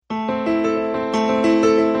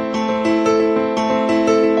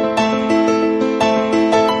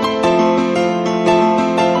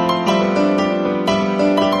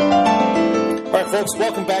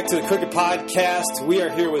to the Cricket Podcast. We are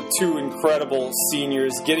here with two incredible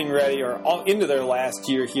seniors getting ready or all into their last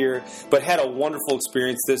year here, but had a wonderful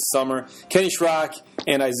experience this summer. Kenny Schrock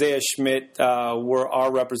and Isaiah Schmidt were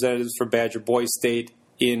our representatives for Badger Boys State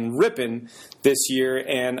in Ripon this year,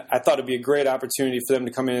 and I thought it'd be a great opportunity for them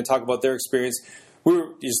to come in and talk about their experience. We were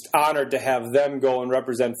just honored to have them go and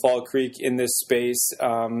represent Fall Creek in this space,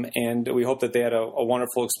 and we hope that they had a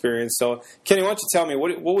wonderful experience. So, Kenny, why don't you tell me,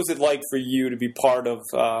 what was it like for you to be part of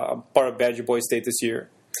Badger Boys State this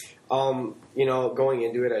year? Going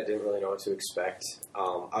into it, I didn't really know what to expect.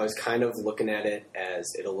 I was kind of looking at it as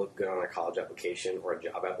it'll look good on a college application or a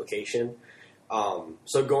job application.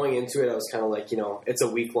 So going into it, I was kind of like, it's a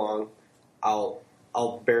week long. I'll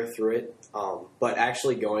bear through it. But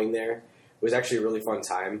actually going there, it was actually a really fun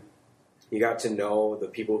time. You got to know the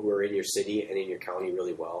people who are in your city and in your county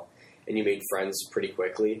really well, and you made friends pretty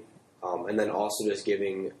quickly. And then also just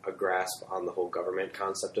giving a grasp on the whole government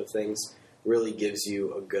concept of things really gives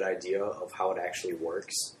you a good idea of how it actually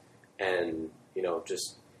works. And,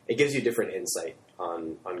 it gives you different insight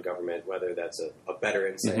on government, whether that's a better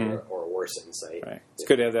insight or a worse insight. Right. It's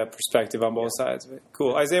good to have that perspective on both sides of it.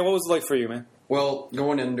 Cool. Isaiah, what was it like for you, man? Well,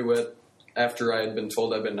 going into it, after I had been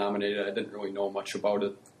told I'd been nominated, I didn't really know much about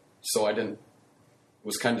it. So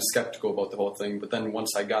was kind of skeptical about the whole thing. But then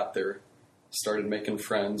once I got there, started making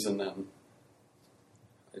friends, and then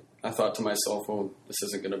I thought to myself, oh, this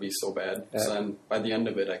isn't going to be so bad. Yeah. So then by the end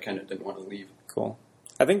of it, I kind of didn't want to leave. Cool.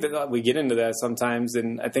 I think that we get into that sometimes,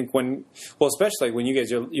 and I think especially when you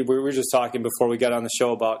guys we were just talking before we got on the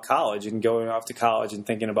show about college and going off to college and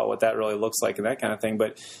thinking about what that really looks like and that kind of thing.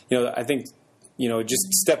 But, I think,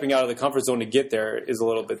 just stepping out of the comfort zone to get there is a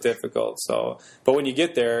little bit difficult. So, but when you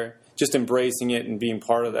get there, just embracing it and being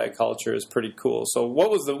part of that culture is pretty cool. So what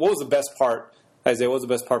was the best part, Isaiah? What was the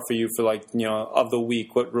best part for you for of the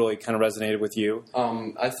week? What really kind of resonated with you?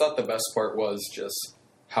 I thought the best part was just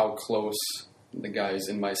how close the guys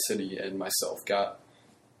in my city and myself got,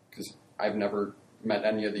 because I've never met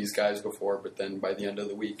any of these guys before, but then by the end of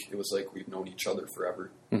the week, it was like we've known each other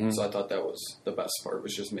forever. Mm-hmm. So I thought that was the best part,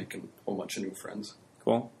 was just making a whole bunch of new friends.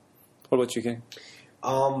 Cool. What about you, King?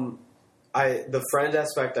 The friend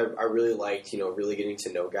aspect I really liked, really getting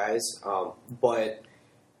to know guys. But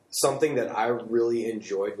something that I really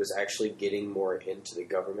enjoyed was actually getting more into the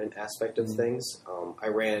government aspect of things. I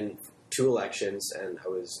ran 2 elections, and I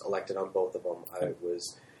was elected on both of them. I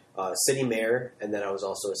was city mayor, and then I was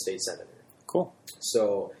also a state senator. Cool.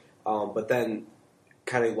 So, but then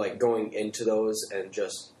kind of like going into those and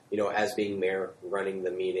just, as being mayor, running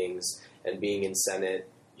the meetings and being in Senate,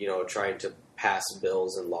 trying to pass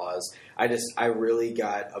bills and laws, I really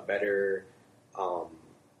got a better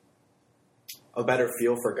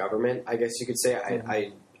feel for government, I guess you could say. Mm-hmm.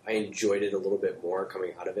 I enjoyed it a little bit more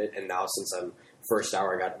coming out of it. And now since I'm first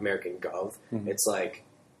hour, I got American Gov. Mm-hmm. It's like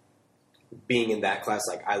being in that class,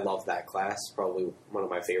 I love that class, probably one of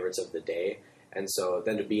my favorites of the day. And so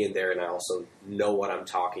then to be in there and I also know what I'm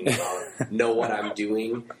talking about, know what I'm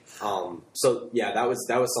doing. So yeah, that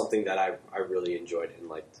was something that I really enjoyed and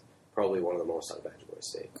liked, probably one of the most out of Badger Boys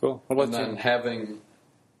State. Cool. And then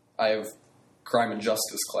I have crime and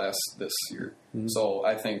justice class this year. Mm-hmm. So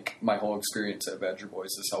I think my whole experience at Badger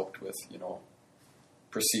Boys has helped with,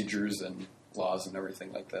 procedures and laws and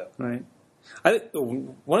everything like that. Right.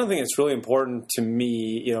 One of the things that's really important to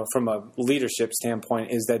me, from a leadership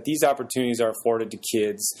standpoint, is that these opportunities are afforded to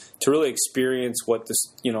kids to really experience what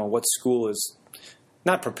what school is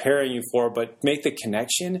not preparing you for, but make the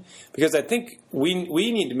connection. Because I think we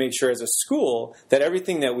need to make sure as a school that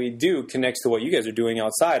everything that we do connects to what you guys are doing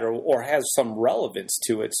outside or has some relevance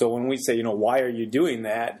to it. So when we say, why are you doing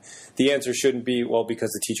that? The answer shouldn't be, well, because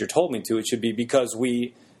the teacher told me to. It should be because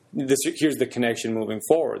here's the connection moving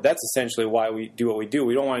forward. That's essentially why we do what we do.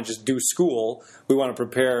 We don't want to just do school. We want to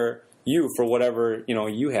prepare you for whatever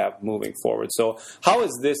you have moving forward. So how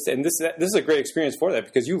is this? And this is a great experience for that,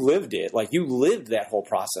 because you lived it. You lived that whole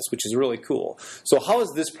process, which is really cool. So how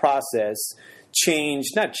has this process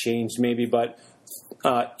not changed maybe, but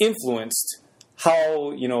influenced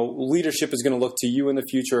how leadership is going to look to you in the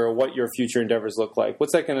future, or what your future endeavors look like?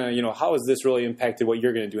 What's that going to how has this really impacted what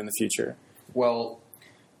you're going to do in the future? Well,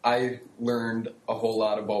 I learned a whole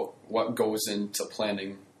lot about what goes into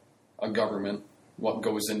planning a government, what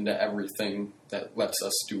goes into everything that lets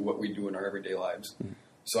us do what we do in our everyday lives. Mm-hmm.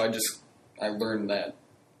 So I learned that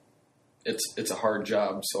it's a hard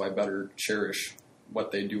job, so I better cherish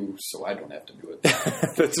what they do so I don't have to do it.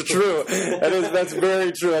 That's true. That's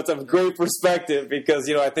very true. That's a great perspective, because,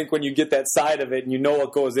 I think when you get that side of it and you know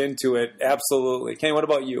what goes into it, absolutely. Kenny, what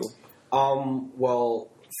about you? Well,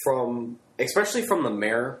 especially from the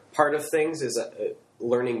mayor part of things, is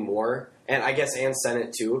learning more, and I guess and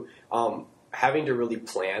Senate too, having to really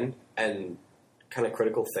plan and kind of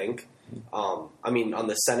critical think. I mean, on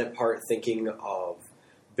the Senate part, thinking of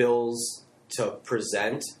bills to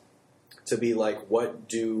present, to be like, what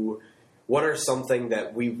are something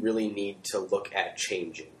that we really need to look at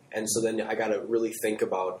changing? And so then I got to really think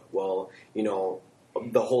about, well, you know,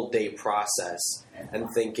 the whole day process and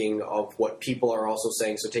thinking of what people are also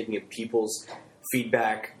saying. So taking in people's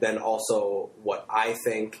feedback, then also what I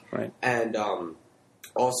think. Right. And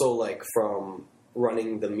also like from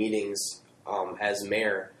running the meetings as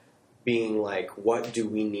mayor, being like, what do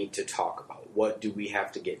we need to talk about? What do we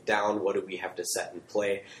have to get down? What do we have to set in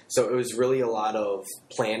play? So it was really a lot of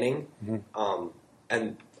planning,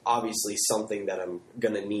 and obviously something that I'm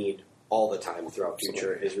going to need all the time throughout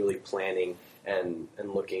future is really planning and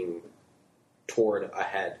looking toward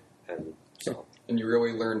ahead. And so, and you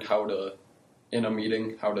really learned how to, in a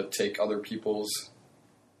meeting, how to take other people's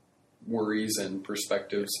worries and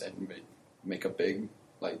perspectives and make a big,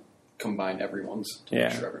 like, combine everyone's to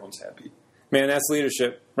make sure everyone's happy. Man, that's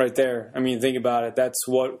leadership right there. I mean, think about it. That's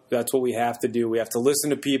what we have to do. We have to listen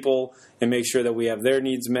to people and make sure that we have their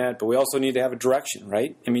needs met, but we also need to have a direction,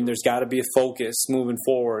 right? I mean, there's got to be a focus moving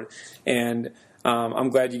forward. And I'm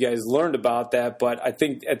glad you guys learned about that, but I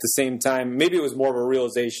think at the same time, maybe it was more of a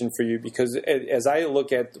realization for you, because as I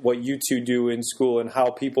look at what you two do in school and how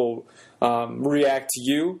people react to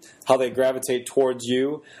you, how they gravitate towards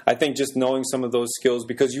you, I think just knowing some of those skills,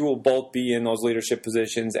 because you will both be in those leadership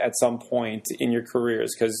positions at some point in your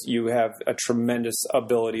careers, because you have a tremendous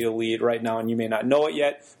ability to lead right now, and you may not know it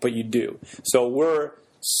yet, but you do. So we're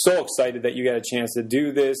so excited that you got a chance to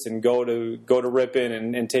do this and go to Ripon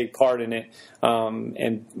and take part in it.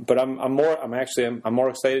 But I'm more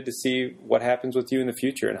excited to see what happens with you in the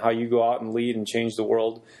future and how you go out and lead and change the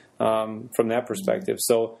world from that perspective.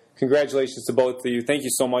 So congratulations to both of you. Thank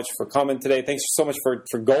you so much for coming today. Thanks so much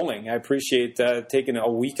for going. I appreciate taking a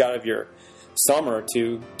week out of your summer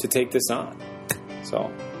to take this on.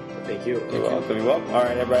 So thank you. You're welcome. All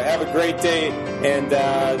right, everybody. Have a great day, and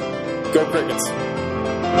go Crickets.